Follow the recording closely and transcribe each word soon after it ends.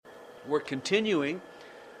We're continuing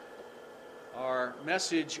our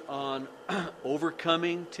message on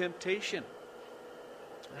overcoming temptation.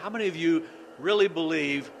 How many of you really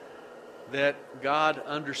believe that God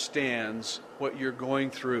understands what you're going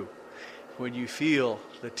through when you feel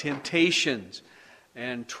the temptations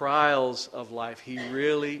and trials of life? He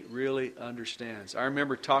really, really understands. I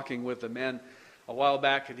remember talking with a man a while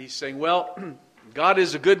back, and he's saying, well, God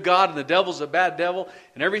is a good God and the devil's a bad devil,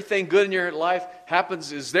 and everything good in your life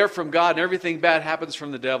is there from God, and everything bad happens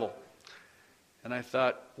from the devil. And I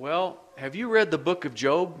thought, well, have you read the book of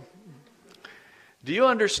Job? Do you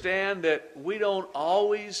understand that we don't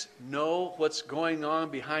always know what's going on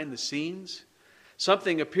behind the scenes?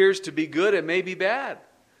 Something appears to be good, it may be bad.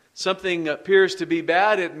 Something appears to be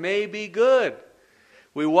bad, it may be good.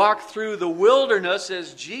 We walk through the wilderness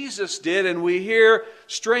as Jesus did, and we hear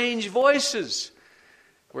strange voices.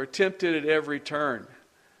 We're tempted at every turn.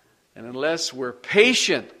 And unless we're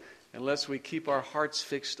patient, unless we keep our hearts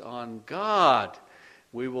fixed on God,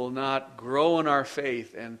 we will not grow in our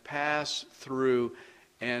faith and pass through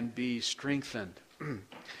and be strengthened.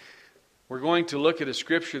 We're going to look at a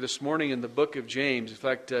scripture this morning in the book of James. In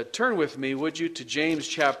fact, turn with me, would you, to James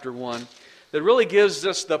chapter 1. That really gives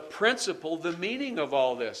us the principle, the meaning of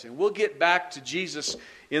all this. And we'll get back to Jesus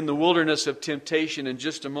in the wilderness of temptation in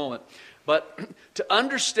just a moment. But to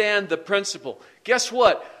understand the principle, guess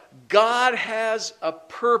what? God has a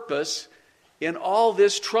purpose in all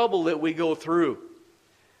this trouble that we go through.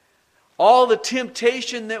 All the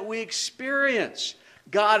temptation that we experience,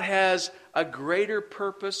 God has a greater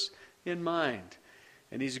purpose in mind.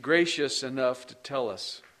 And He's gracious enough to tell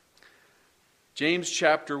us. James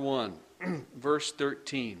chapter 1. Verse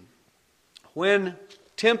 13. When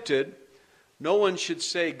tempted, no one should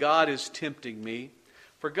say, God is tempting me.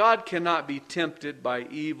 For God cannot be tempted by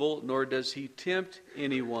evil, nor does He tempt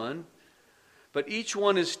anyone. But each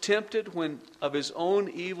one is tempted when of his own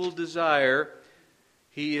evil desire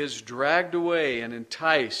he is dragged away and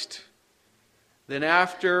enticed. Then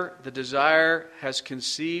after the desire has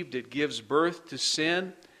conceived, it gives birth to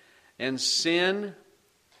sin. And sin,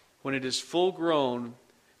 when it is full grown,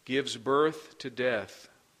 gives birth to death.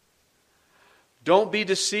 Don't be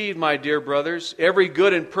deceived, my dear brothers. Every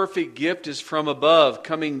good and perfect gift is from above,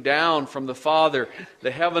 coming down from the Father, the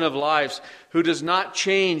heaven of lights, who does not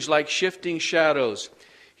change like shifting shadows.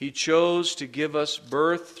 He chose to give us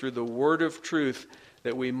birth through the word of truth,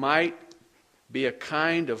 that we might be a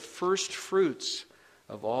kind of first fruits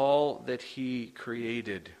of all that He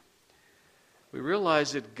created. We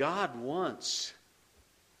realize that God wants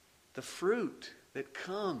the fruit that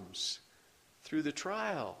comes through the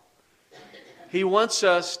trial. He wants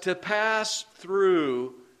us to pass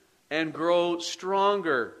through and grow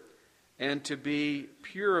stronger and to be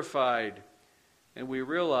purified. And we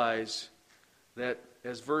realize that,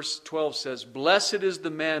 as verse 12 says, blessed is the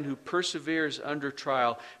man who perseveres under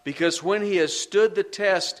trial, because when he has stood the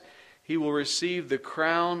test, he will receive the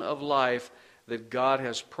crown of life that God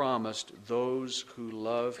has promised those who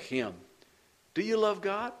love Him. Do you love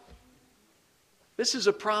God? This is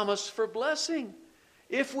a promise for blessing.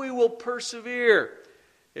 If we will persevere,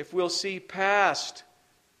 if we'll see past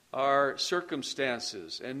our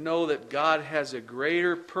circumstances and know that God has a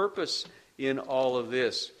greater purpose in all of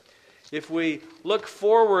this. If we look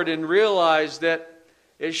forward and realize that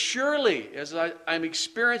as surely as I'm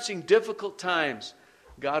experiencing difficult times,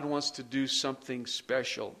 God wants to do something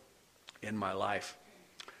special in my life.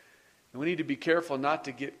 And we need to be careful not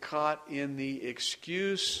to get caught in the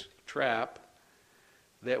excuse trap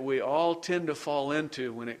that we all tend to fall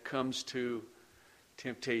into when it comes to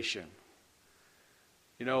temptation.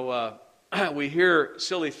 You know, we hear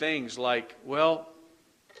silly things like, well,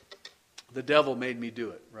 the devil made me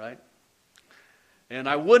do it, right? And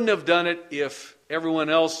I wouldn't have done it if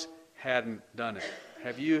everyone else hadn't done it.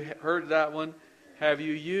 Have you heard that one? Have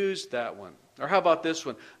you used that one? Or how about this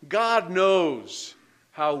one? God knows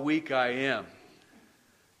how weak I am.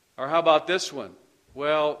 Or how about this one?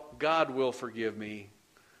 Well, God will forgive me.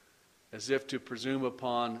 As if to presume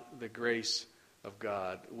upon the grace of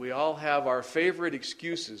God. We all have our favorite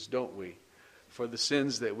excuses, don't we, for the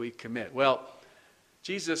sins that we commit. Well,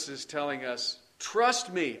 Jesus is telling us,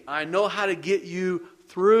 trust me, I know how to get you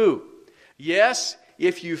through. Yes,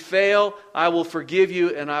 if you fail, I will forgive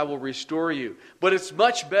you and I will restore you. But it's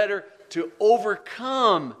much better to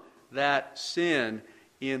overcome that sin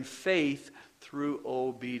in faith through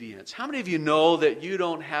obedience. How many of you know that you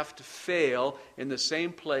don't have to fail in the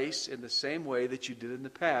same place, in the same way that you did in the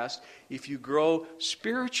past, if you grow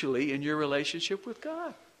spiritually in your relationship with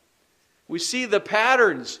God? We see the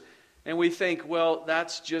patterns and we think, well,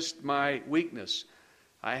 that's just my weakness.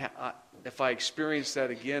 If I experience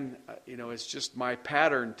that again, it's just my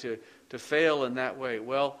pattern to fail in that way.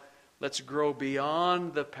 Well, let's grow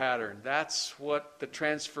beyond the pattern. That's what the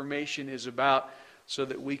transformation is about, so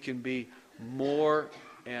that we can be more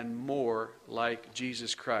and more like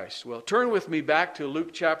Jesus Christ. Well, turn with me back to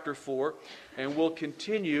Luke chapter 4, and we'll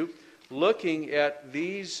continue looking at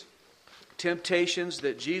these temptations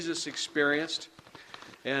that Jesus experienced.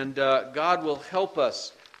 And God will help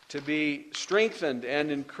us to be strengthened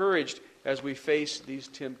and encouraged as we face these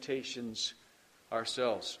temptations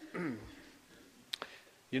ourselves.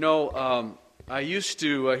 I used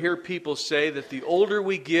to hear people say that the older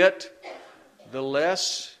we get, the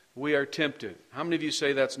less we are tempted. How many of you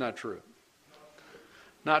say that's not true?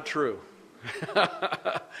 Not true.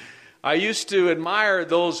 I used to admire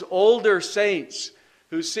those older saints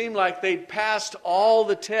who seemed like they'd passed all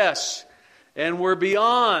the tests and were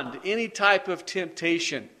beyond any type of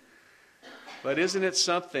temptation. But isn't it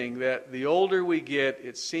something that the older we get,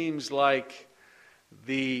 it seems like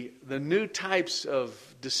the new types of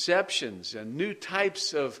deceptions and new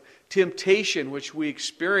types of temptation which we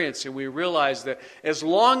experience, and we realize that as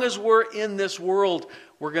long as we're in this world,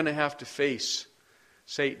 we're going to have to face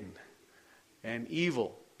Satan and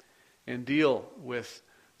evil and deal with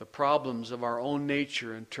the problems of our own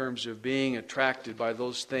nature in terms of being attracted by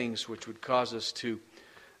those things which would cause us to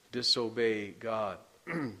disobey God.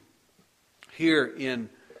 Here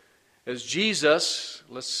as Jesus,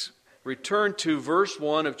 let's return to verse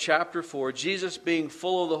 1 of chapter 4. Jesus, being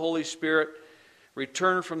full of the Holy Spirit,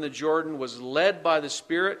 returned from the Jordan, was led by the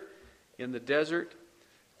Spirit in the desert,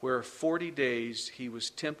 where 40 days he was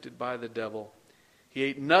tempted by the devil. He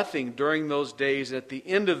ate nothing during those days. At the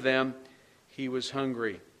end of them, he was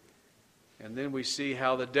hungry. And then we see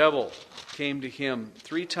how the devil came to him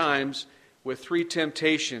 3 times with 3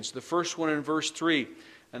 temptations. The first one in verse 3.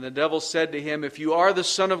 And the devil said to him, "If you are the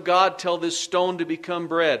Son of God, tell this stone to become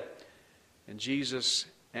bread." And Jesus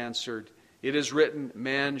answered, "It is written,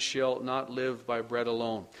 man shall not live by bread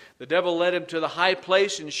alone." The devil led him to the high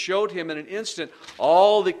place and showed him in an instant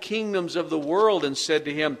all the kingdoms of the world, and said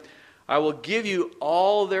to him, "I will give you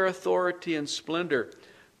all their authority and splendor,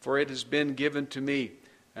 for it has been given to me,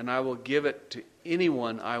 and I will give it to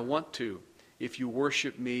anyone I want to. If you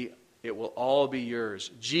worship me, it will all be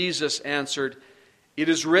yours." Jesus answered, "It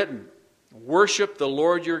is written, worship the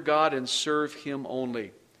Lord your God and serve him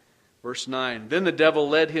only." Verse 9, then the devil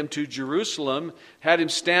led him to Jerusalem, had him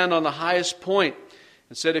stand on the highest point,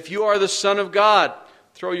 and said, "If you are the Son of God,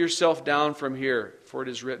 throw yourself down from here, for it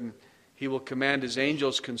is written, he will command his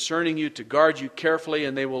angels concerning you to guard you carefully,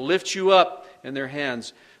 and they will lift you up in their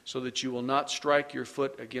hands, so that you will not strike your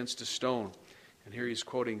foot against a stone." And here he's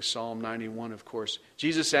quoting Psalm 91, of course.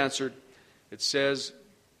 Jesus answered, it says,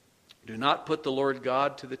 "Do not put the Lord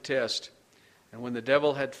God to the test." And when the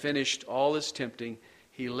devil had finished all his tempting,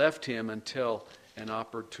 he left him until an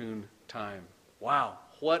opportune time. Wow,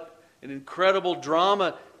 what an incredible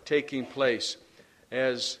drama taking place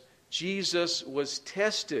as Jesus was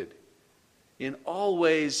tested in all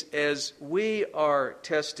ways as we are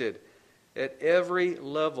tested at every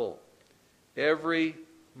level, every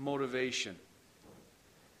motivation.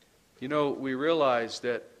 We realize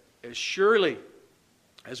that as surely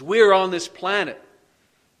as we are on this planet,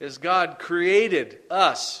 as God created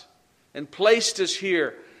us and placed us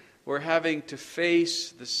here, we're having to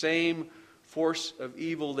face the same force of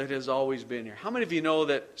evil that has always been here. How many of you know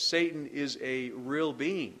that Satan is a real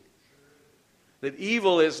being? That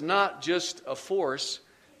evil is not just a force,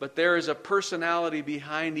 but there is a personality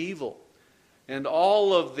behind evil. And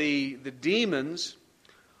all of the demons,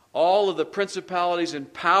 all of the principalities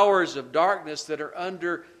and powers of darkness that are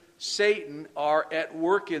under Satan are at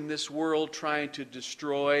work in this world trying to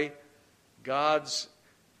destroy God's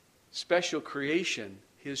special creation,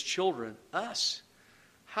 his children, us.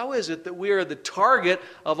 How is it that we are the target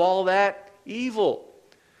of all that evil?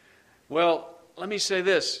 Well, let me say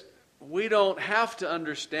this. We don't have to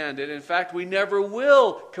understand it. In fact, we never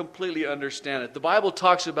will completely understand it. The Bible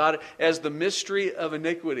talks about it as the mystery of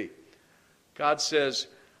iniquity. God says,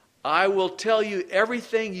 "I will tell you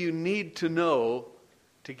everything you need to know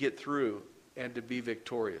to get through and to be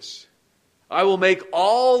victorious. I will make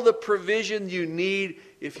all the provision you need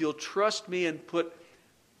if you'll trust me and put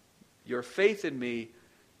your faith in me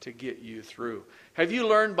to get you through." Have you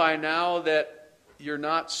learned by now that you're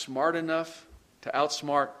not smart enough to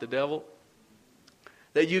outsmart the devil?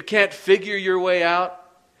 That you can't figure your way out?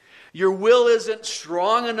 Your will isn't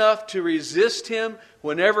strong enough to resist him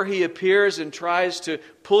whenever he appears and tries to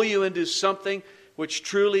pull you into something which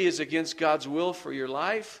truly is against God's will for your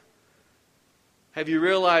life? Have you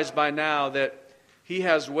realized by now that He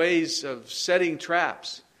has ways of setting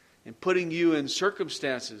traps and putting you in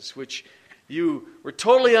circumstances which you were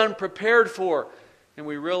totally unprepared for. And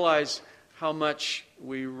we realize how much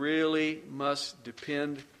we really must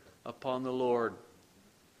depend upon the Lord.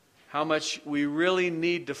 How much we really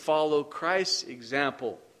need to follow Christ's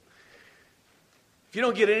example. If you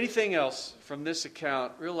don't get anything else from this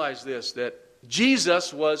account, realize this, that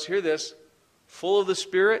Jesus was, hear this, full of the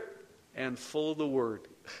Spirit and full of the Word.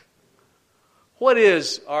 What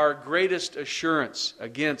is our greatest assurance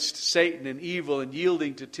against Satan and evil and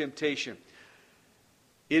yielding to temptation?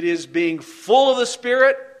 It is being full of the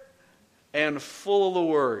Spirit and full of the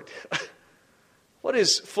Word. What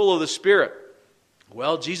is full of the Spirit?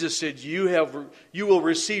 Well, Jesus said, you will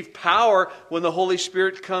receive power when the Holy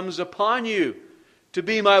Spirit comes upon you to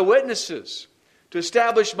be my witnesses, to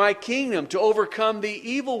establish my kingdom, to overcome the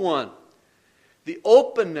evil one. The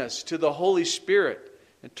openness to the Holy Spirit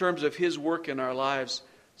in terms of His work in our lives,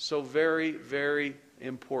 so very, very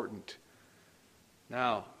important.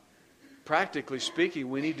 Now, practically speaking,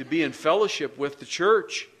 we need to be in fellowship with the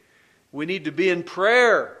church. We need to be in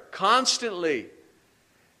prayer constantly.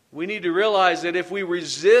 We need to realize that if we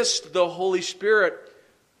resist the Holy Spirit,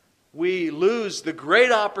 we lose the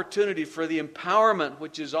great opportunity for the empowerment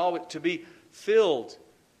which is always to be filled,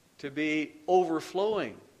 to be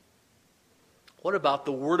overflowing. What about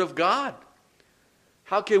the Word of God?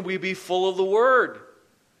 How can we be full of the Word?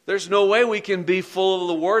 There's no way we can be full of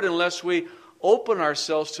the Word unless we open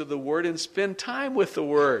ourselves to the Word and spend time with the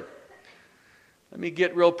Word. Let me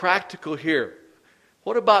get real practical here.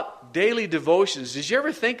 What about daily devotions? Did you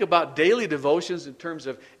ever think about daily devotions in terms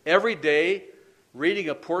of every day reading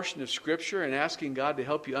a portion of Scripture and asking God to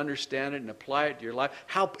help you understand it and apply it to your life?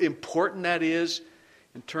 How important that is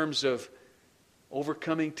in terms of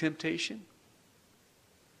overcoming temptation?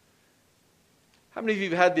 How many of you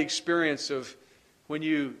have had the experience of when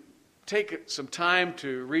you take some time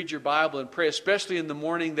to read your Bible and pray, especially in the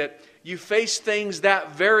morning, that you face things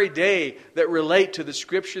that very day that relate to the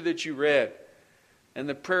Scripture that you read? And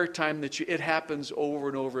the prayer time it happens over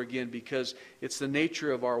and over again because it's the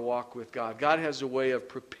nature of our walk with God. God has a way of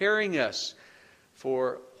preparing us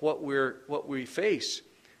for what we face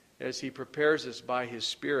as He prepares us by His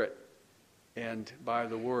Spirit and by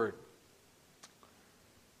the Word.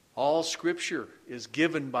 All Scripture is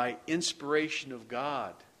given by inspiration of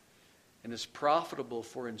God and is profitable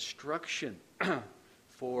for instruction,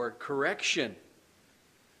 for correction,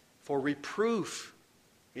 for reproof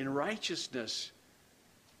in righteousness.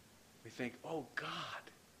 We think, oh God,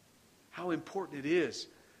 how important it is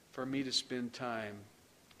for me to spend time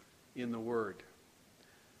in the Word.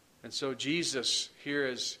 And so Jesus here,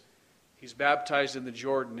 as He's baptized in the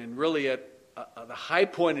Jordan and really at the high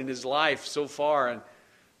point in His life so far, and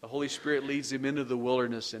the Holy Spirit leads Him into the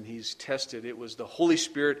wilderness and He's tested. It was the Holy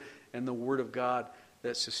Spirit and the Word of God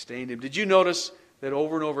that sustained Him. Did you notice that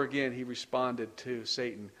over and over again He responded to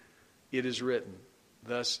Satan, "It is written,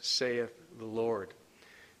 thus saith the Lord."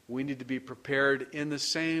 We need to be prepared in the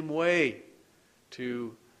same way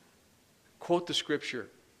to quote the Scripture.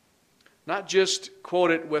 Not just quote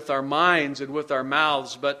it with our minds and with our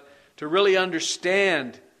mouths, but to really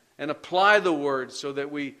understand and apply the Word so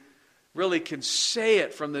that we really can say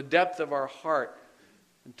it from the depth of our heart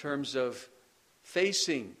in terms of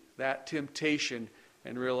facing that temptation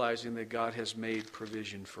and realizing that God has made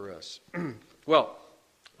provision for us. Well,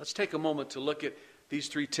 let's take a moment to look at these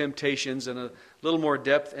three temptations in a little more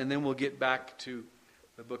depth, and then we'll get back to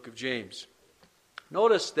the book of James.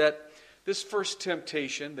 Notice that this first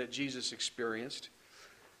temptation that Jesus experienced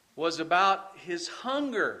was about His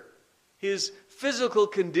hunger, His physical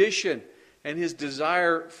condition, and His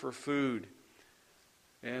desire for food.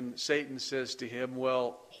 And Satan says to Him,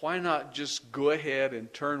 well, why not just go ahead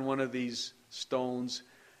and turn one of these stones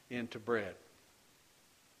into bread?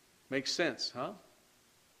 Makes sense, huh?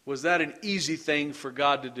 Was that an easy thing for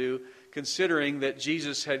God to do, considering that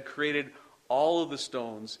Jesus had created all of the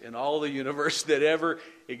stones in all the universe that ever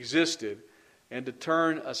existed, and to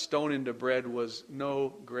turn a stone into bread was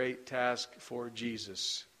no great task for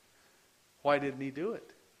Jesus? Why didn't He do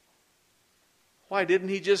it? Why didn't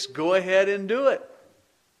He just go ahead and do it?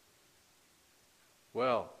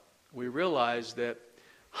 Well, we realize that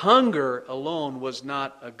hunger alone was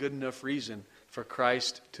not a good enough reason for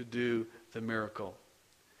Christ to do the miracle.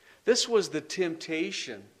 This was the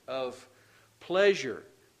temptation of pleasure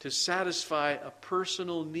to satisfy a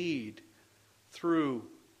personal need through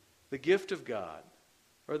the gift of God,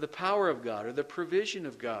 or the power of God, or the provision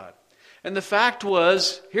of God. And the fact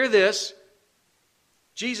was, hear this,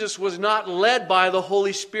 Jesus was not led by the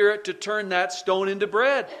Holy Spirit to turn that stone into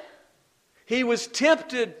bread. He was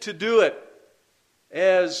tempted to do it.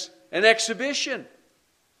 as an exhibition,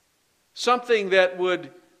 something that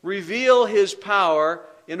would reveal his power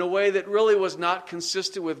in a way that really was not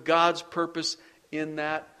consistent with God's purpose in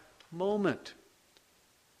that moment.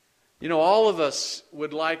 You know, all of us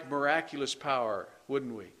would like miraculous power,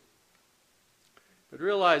 wouldn't we? But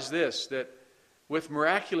realize this, that with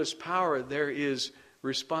miraculous power there is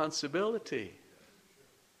responsibility.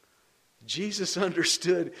 Jesus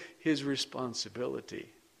understood his responsibility.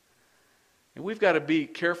 And we've got to be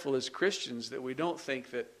careful as Christians that we don't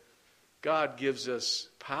think that God gives us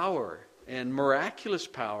power and miraculous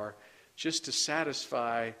power just to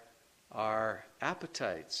satisfy our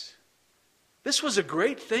appetites. This was a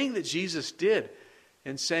great thing that Jesus did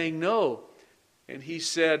in saying no. And he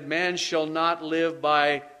said, man shall not live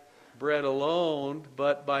by bread alone,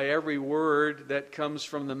 but by every word that comes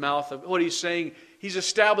from the mouth of... What he's saying, he's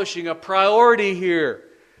establishing a priority here.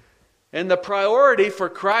 And the priority for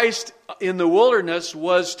Christ in the wilderness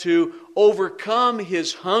was to overcome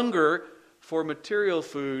his hunger for material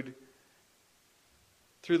food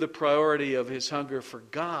through the priority of his hunger for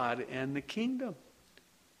God and the kingdom.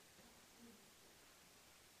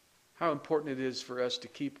 How important it is for us to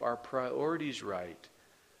keep our priorities right.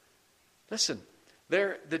 Listen,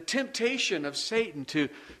 the temptation of Satan to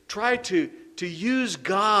try to use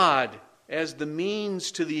God as the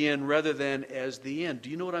means to the end rather than as the end. Do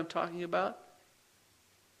you know what I'm talking about?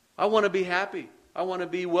 I want to be happy. I want to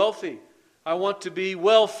be wealthy. I want to be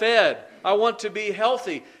well fed. I want to be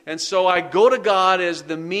healthy. And so I go to God as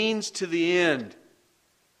the means to the end,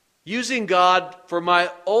 using God for my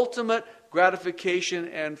ultimate gratification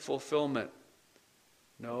and fulfillment.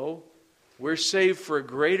 No, we're saved for a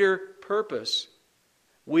greater purpose.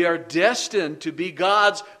 We are destined to be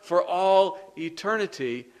God's for all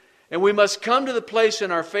eternity. And we must come to the place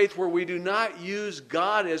in our faith where we do not use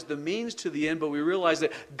God as the means to the end, but we realize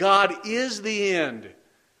that God is the end,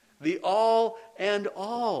 the all and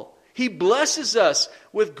all. He blesses us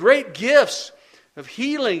with great gifts of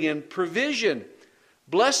healing and provision,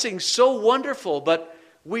 blessings so wonderful, but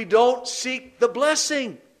we don't seek the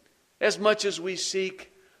blessing as much as we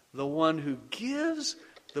seek the one who gives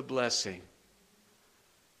the blessing.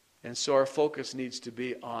 And so our focus needs to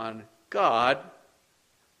be on God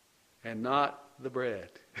and not the bread.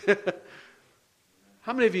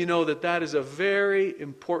 How many of you know that that is a very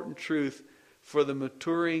important truth for the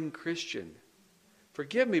maturing Christian?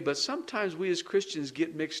 Forgive me, but sometimes we as Christians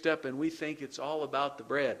get mixed up and we think it's all about the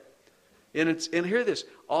bread. And hear this,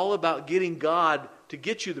 all about getting God to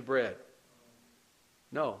get you the bread.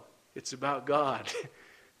 No, it's about God.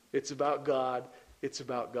 It's about God. It's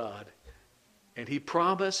about God. And He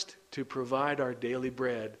promised to provide our daily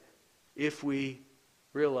bread if we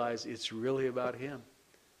realize it's really about Him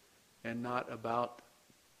and not about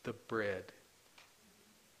the bread.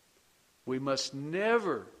 We must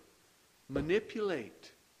never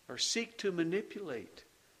manipulate or seek to manipulate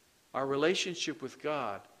our relationship with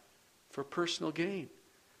God for personal gain.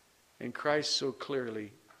 And Christ so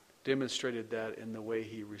clearly demonstrated that in the way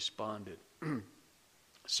He responded.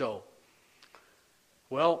 So,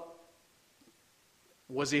 well,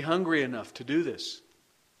 was He hungry enough to do this?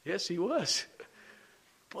 Yes, He was.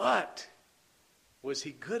 But was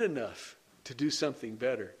He good enough to do something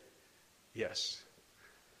better? Yes.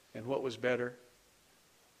 And what was better?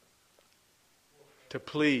 To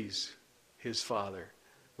please His Father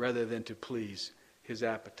rather than to please His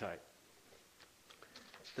appetite.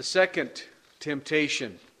 The second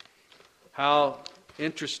temptation, how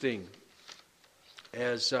interesting,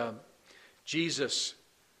 as Jesus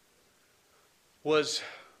was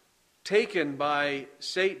taken by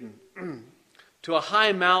Satan to a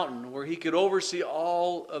high mountain where he could oversee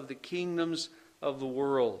all of the kingdoms of the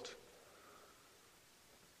world.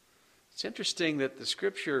 It's interesting that the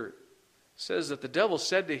Scripture says that the devil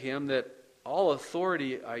said to him that all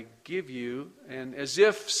authority I give you, and as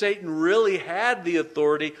if Satan really had the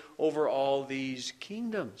authority over all these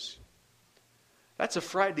kingdoms. That's a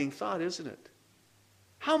frightening thought, isn't it?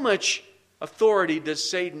 How much authority does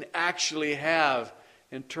Satan actually have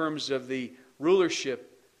in terms of the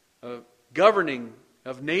rulership, governing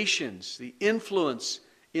of nations, the influence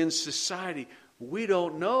in society? We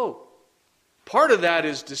don't know. Part of that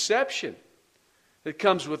is deception that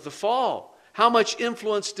comes with the fall. How much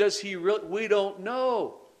influence does he really? We don't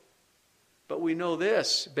know. But we know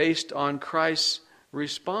this based on Christ's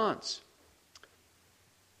response.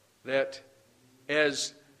 That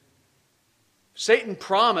as Satan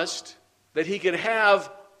promised that he could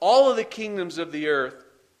have all of the kingdoms of the earth,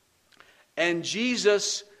 and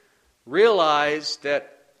Jesus realized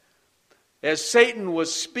that as Satan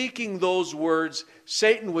was speaking those words,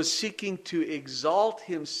 Satan was seeking to exalt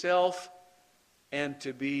himself and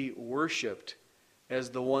to be worshipped as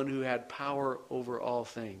the one who had power over all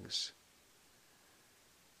things.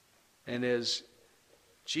 And as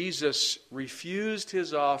Jesus refused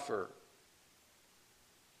his offer,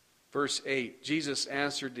 verse 8, Jesus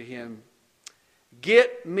answered to him,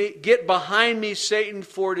 Get behind me, Satan,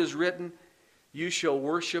 for it is written, you shall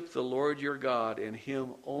worship the Lord your God, and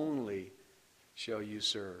him only shall you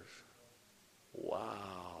serve.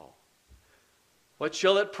 Wow. What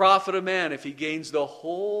shall it profit a man if he gains the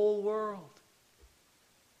whole world?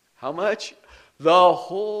 How much? The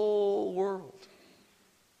whole world,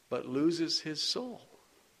 but loses his soul.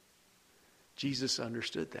 Jesus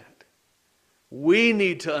understood that. We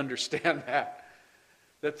need to understand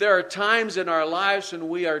that there are times in our lives when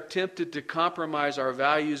we are tempted to compromise our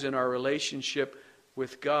values in our relationship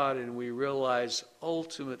with God, and we realize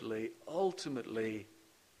ultimately,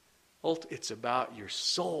 it's about your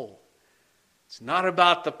soul. It's not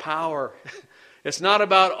about the power. It's not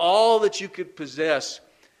about all that you could possess.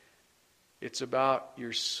 It's about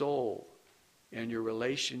your soul and your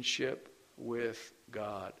relationship with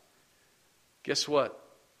God. Guess what?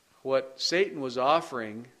 What Satan was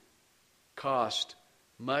offering cost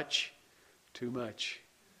much too much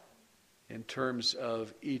in terms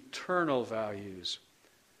of eternal values.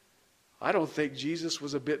 I don't think Jesus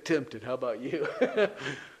was a bit tempted. How about you?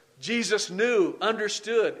 Jesus knew,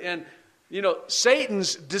 understood, and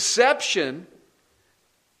Satan's deception,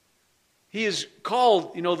 he is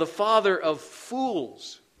called, the father of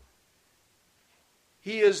fools.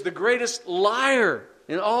 He is the greatest liar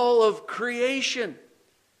in all of creation.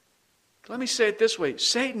 Let me say it this way.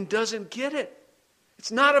 Satan doesn't get it.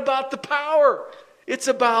 It's not about the power. It's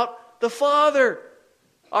about the Father.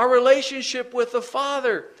 Our relationship with the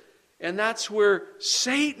Father. And that's where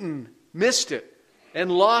Satan missed it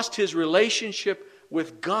and lost his relationship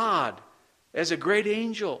with God as a great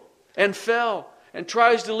angel and fell and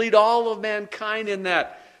tries to lead all of mankind in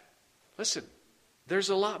that. Listen, there's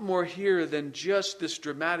a lot more here than just this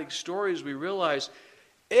dramatic story as we realize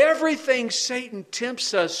everything Satan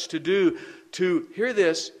tempts us to do, to hear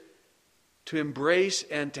this, to embrace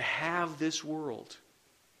and to have this world,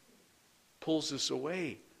 pulls us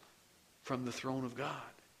away from the throne of God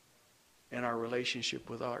and our relationship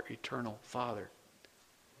with our eternal Father.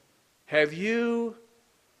 Have you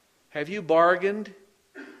bargained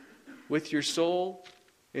with your soul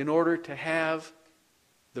in order to have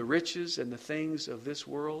the riches and the things of this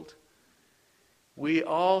world? We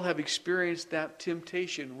all have experienced that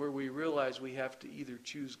temptation where we realize we have to either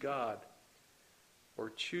choose God or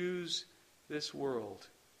choose this world.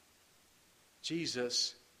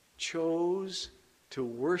 Jesus chose to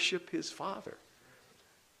worship his Father.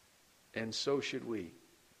 And so should we,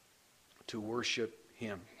 to worship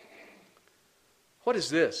him. What is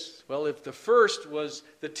this? Well, if the first was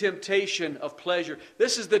the temptation of pleasure,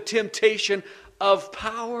 this is the temptation of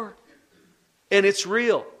power. And it's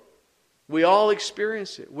real. We all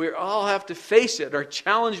experience it. We all have to face it, are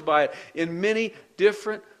challenged by it in many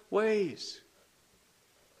different ways.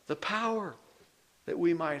 The power that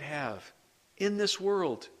we might have in this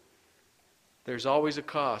world. There's always a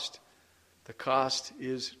cost. The cost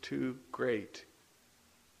is too great.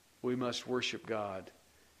 We must worship God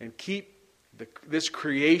and keep this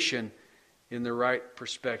creation in the right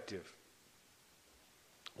perspective.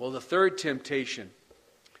 Well, the third temptation,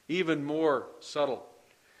 even more subtle,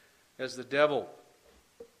 as the devil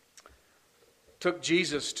took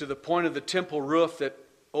Jesus to the point of the temple roof that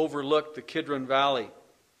overlooked the Kidron Valley.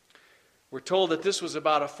 We're told that this was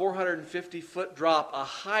about a 450-foot drop, a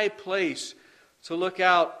high place to look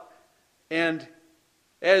out. And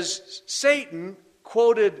as Satan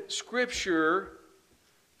quoted Scripture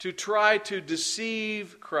to try to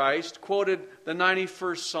deceive Christ, quoted the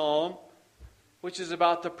 91st Psalm, which is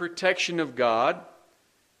about the protection of God,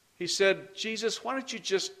 he said, Jesus, why don't you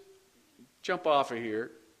just jump off of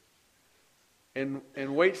here and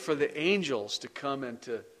wait for the angels to come and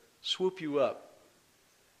to swoop you up?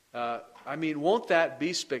 Won't that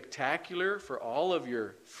be spectacular for all of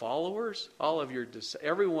your followers,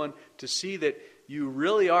 everyone to see that you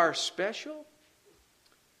really are special?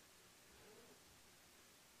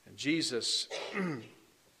 And Jesus,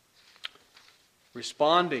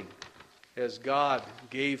 responding as God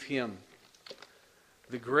gave him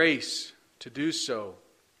the grace to do so,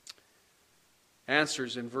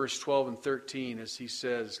 answers in verse 12 and 13 as he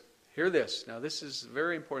says, hear this. Now this is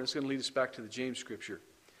very important. It's going to lead us back to the James Scripture.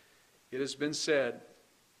 It has been said,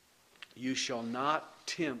 you shall not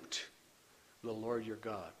tempt the Lord your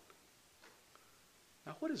God.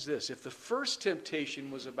 Now what is this? If the first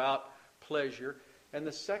temptation was about pleasure and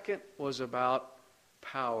the second was about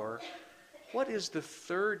power, what is the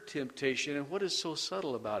third temptation and what is so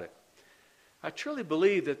subtle about it? I truly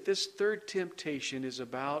believe that this third temptation is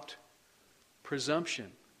about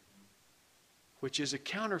presumption, which is a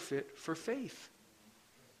counterfeit for faith,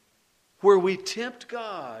 where we tempt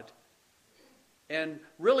God and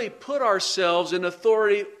really put ourselves in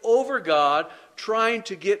authority over God, trying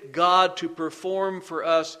to get God to perform for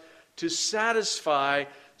us to satisfy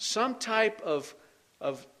some type of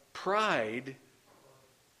pride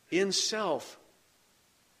in self,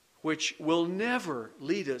 which will never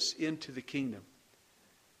lead us into the kingdom.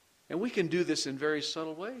 And we can do this in very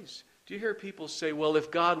subtle ways. Do you hear people say, well,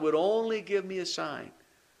 if God would only give me a sign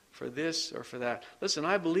for this or for that? Listen,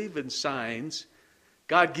 I believe in signs.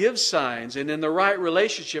 God gives signs, and in the right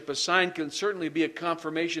relationship, a sign can certainly be a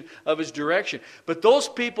confirmation of His direction. But those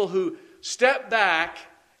people who step back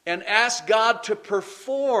and ask God to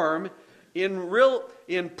perform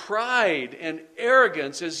in pride and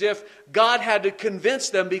arrogance, as if God had to convince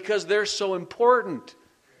them because they're so important,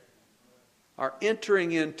 are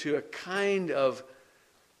entering into a kind of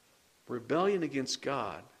rebellion against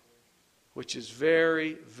God, which is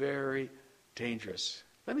very, very dangerous.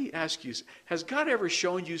 Let me ask you, has God ever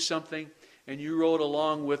shown you something and you rode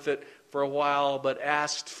along with it for a while but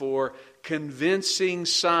asked for convincing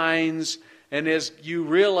signs, and as you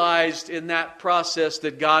realized in that process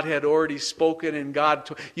that God had already spoken and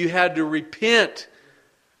you had to repent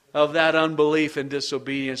of that unbelief and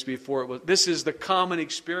disobedience before it was? This is the common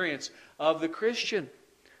experience of the Christian.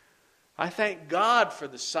 I thank God for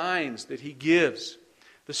the signs that He gives,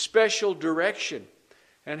 the special direction,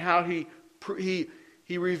 and how He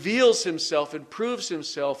reveals Himself and proves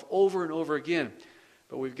Himself over and over again.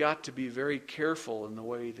 But we've got to be very careful in the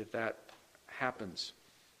way that happens.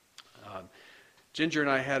 Ginger and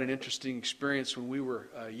I had an interesting experience when we were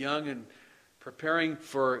young and preparing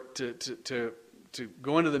to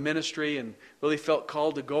go into the ministry, and really felt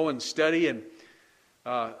called to go and study. And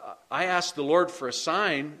I asked the Lord for a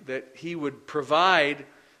sign that He would provide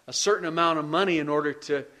a certain amount of money in order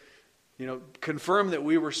to, confirm that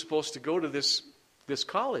we were supposed to go to this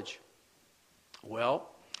college. Well,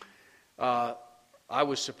 I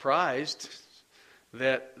was surprised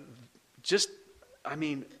that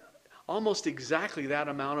almost exactly that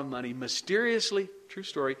amount of money mysteriously, true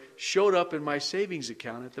story, showed up in my savings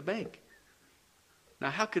account at the bank. Now,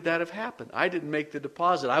 how could that have happened? I didn't make the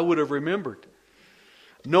deposit. I would have remembered.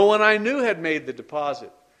 No one I knew had made the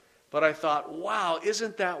deposit. But I thought, wow,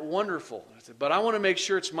 isn't that wonderful? I said, but I want to make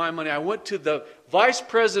sure it's my money. I went to the vice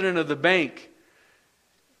president of the bank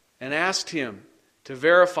and asked him to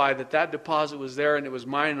verify that deposit was there and it was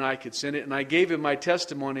mine and I could send it. And I gave him my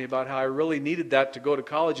testimony about how I really needed that to go to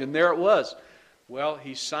college, and there it was. Well,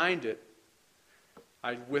 he signed it.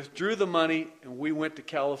 I withdrew the money and we went to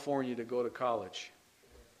California to go to college.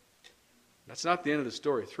 That's not the end of the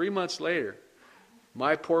story. 3 months later,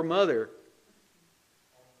 my poor mother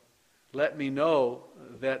let me know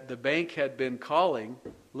that the bank had been calling,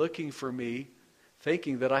 looking for me,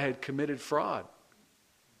 thinking that I had committed fraud.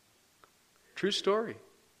 True story.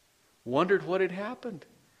 Wondered what had happened.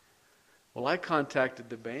 Well, I contacted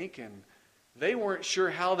the bank, and they weren't sure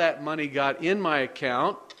how that money got in my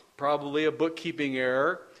account. Probably a bookkeeping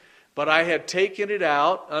error. But I had taken it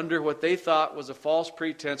out under what they thought was a false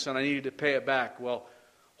pretense, and I needed to pay it back. Well,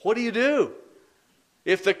 what do?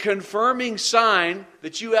 If the confirming sign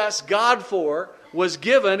that you asked God for was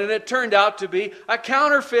given and it turned out to be a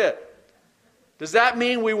counterfeit, does that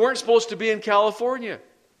mean we weren't supposed to be in California?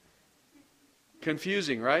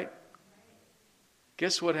 Confusing, right?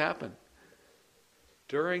 Guess what happened?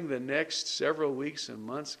 During the next several weeks and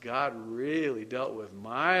months, God really dealt with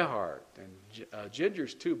my heart, and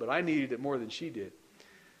Ginger's too, but I needed it more than she did,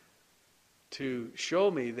 to show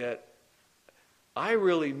me that I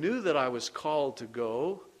really knew that I was called to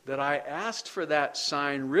go, that I asked for that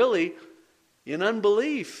sign really in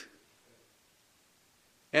unbelief.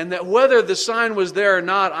 And that whether the sign was there or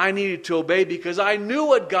not, I needed to obey because I knew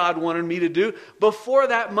what God wanted me to do before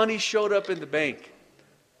that money showed up in the bank.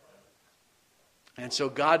 And so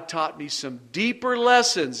God taught me some deeper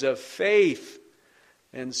lessons of faith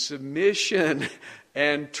and submission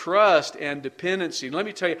and trust and dependency. And let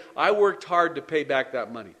me tell you, I worked hard to pay back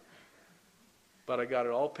that money. But I got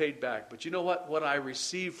it all paid back. But you know what? What I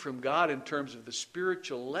received from God in terms of the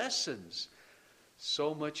spiritual lessons,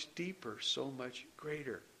 so much deeper, so much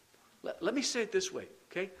greater. Let me say it this way,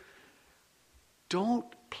 okay? Don't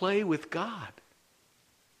play with God.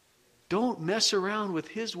 Don't mess around with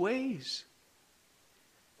His ways.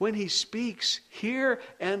 When He speaks, hear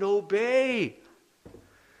and obey.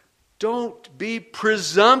 Don't be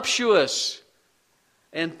presumptuous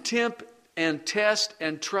and tempt and test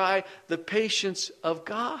and try the patience of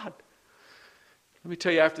God. Let me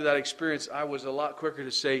tell you, after that experience, I was a lot quicker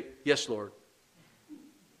to say, yes, Lord.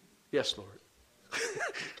 Yes, Lord.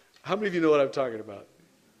 How many of you know what I'm talking about?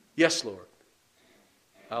 Yes, Lord.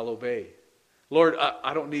 I'll obey. Lord,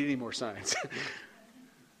 I don't need any more signs.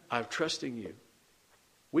 I'm trusting you.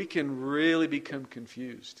 We can really become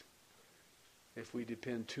confused if we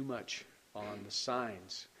depend too much on the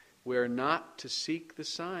signs. We are not to seek the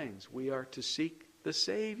signs. We are to seek the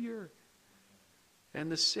Savior.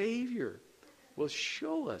 And the Savior will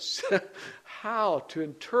show us how to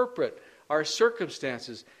interpret our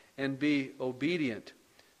circumstances and be obedient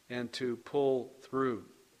and to pull through.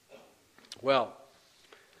 Well,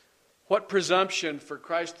 what presumption for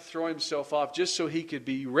Christ to throw himself off just so he could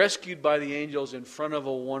be rescued by the angels in front of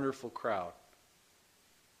a wonderful crowd.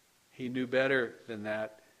 He knew better than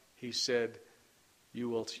that. He said,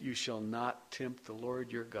 you shall not tempt the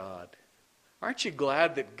Lord your God. Aren't you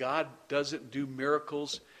glad that God doesn't do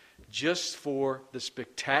miracles just for the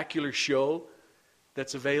spectacular show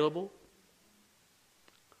that's available?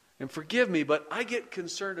 And forgive me, but I get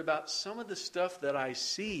concerned about some of the stuff that I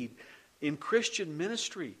see in Christian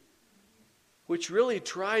ministry, which really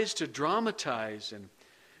tries to dramatize and,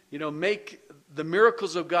 make the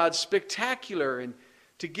miracles of God spectacular and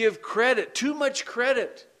to give credit, too much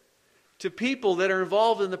credit, to people that are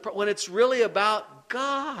involved in when it's really about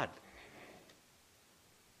God.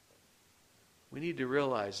 We need to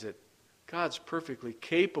realize that God's perfectly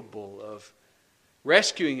capable of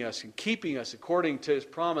rescuing us and keeping us according to His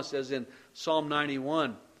promise, as in Psalm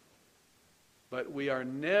 91. But we are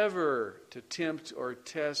never to tempt or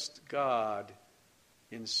test God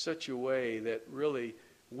in such a way that really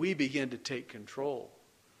we begin to take control.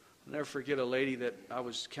 I'll never forget a lady that I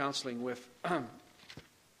was counseling with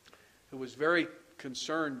who was very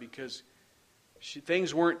concerned because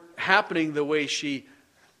things weren't happening the way she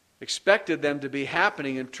expected them to be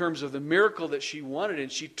happening in terms of the miracle that she wanted.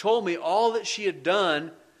 And she told me all that she had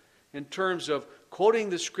done in terms of quoting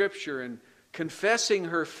the Scripture and confessing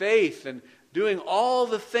her faith and doing all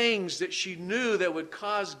the things that she knew that would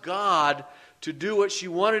cause God to do what she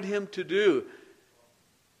wanted Him to do.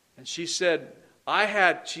 And she said, I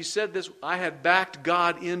had backed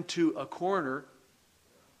God into a corner,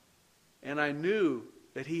 and I knew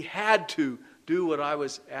that He had to do what I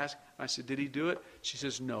was asking. I said, did He do it? She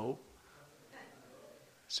says, no. I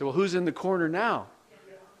said, well, who's in the corner now?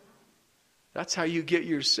 That's how you get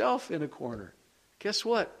yourself in a corner. Guess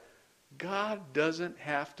what? God doesn't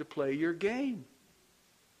have to play your game.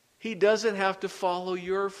 He doesn't have to follow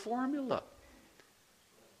your formula.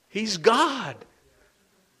 He's God.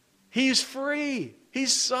 He's free.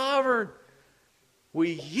 He's sovereign.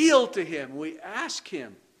 We yield to Him. We ask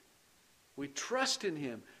Him. We trust in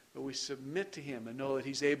Him. But we submit to Him and know that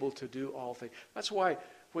He's able to do all things. That's why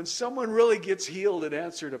when someone really gets healed and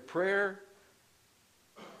answered a prayer,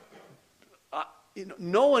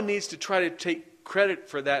 no one needs to try to take credit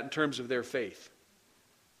for that in terms of their faith.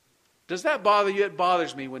 Does that bother you? It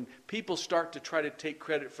bothers me when people start to try to take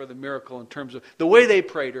credit for the miracle in terms of the way they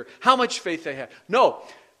prayed or how much faith they had. No,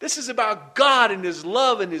 this is about God and His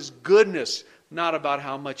love and His goodness, not about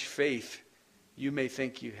how much faith you may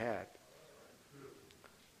think you had.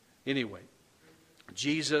 Anyway,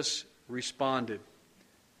 Jesus responded.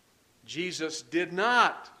 Jesus did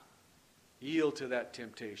not yield to that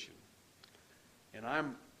temptation. And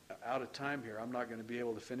I'm out of time here. I'm not going to be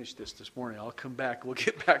able to finish this morning. I'll come back. We'll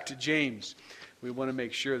get back to James. We want to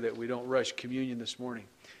make sure that we don't rush communion this morning.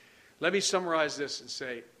 Let me summarize this and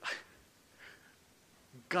say,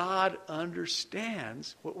 God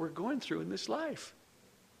understands what we're going through in this life.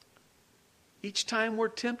 Each time we're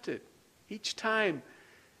tempted, each time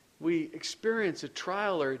we experience a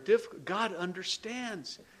trial or a difficulty, God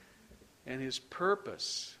understands. And His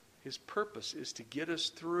purpose is to get us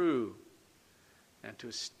through and to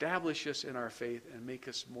establish us in our faith and make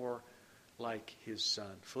us more like His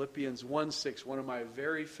Son. Philippians 1:6, one of my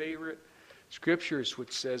very favorite scriptures,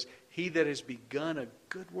 which says, He that has begun a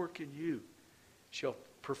good work in you shall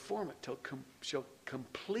perform it, shall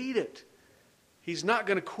complete it. He's not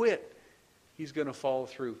going to quit. He's going to follow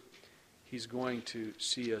through. He's going to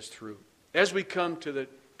see us through. As we come to the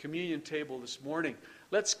communion table this morning,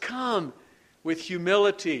 let's come with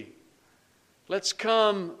humility. Let's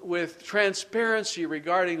come with transparency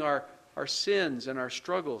regarding our sins and our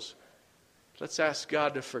struggles. Let's ask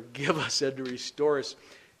God to forgive us and to restore us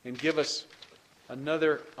and give us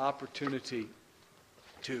another opportunity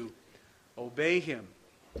to obey Him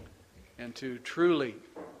and to truly,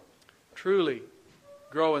 truly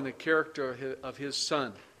grow in the character of His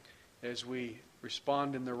Son as we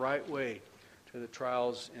respond in the right way to the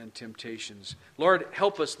trials and temptations. Lord,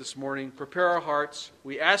 help us this morning. Prepare our hearts.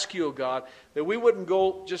 We ask you, O God, that we wouldn't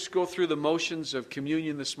just go through the motions of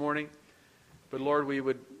communion this morning, but Lord, we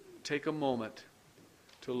would take a moment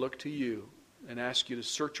to look to you and ask you to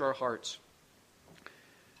search our hearts.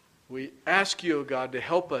 We ask you, O God, to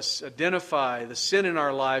help us identify the sin in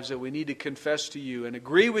our lives that we need to confess to you and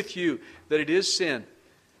agree with you that it is sin,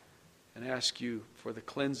 and ask you for the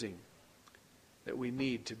cleansing that we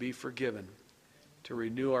need to be forgiven, to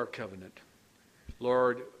renew our covenant.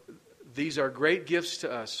 Lord, these are great gifts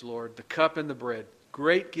to us, Lord, the cup and the bread,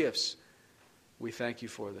 great gifts. We thank you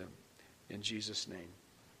for them. In Jesus' name,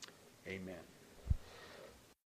 amen.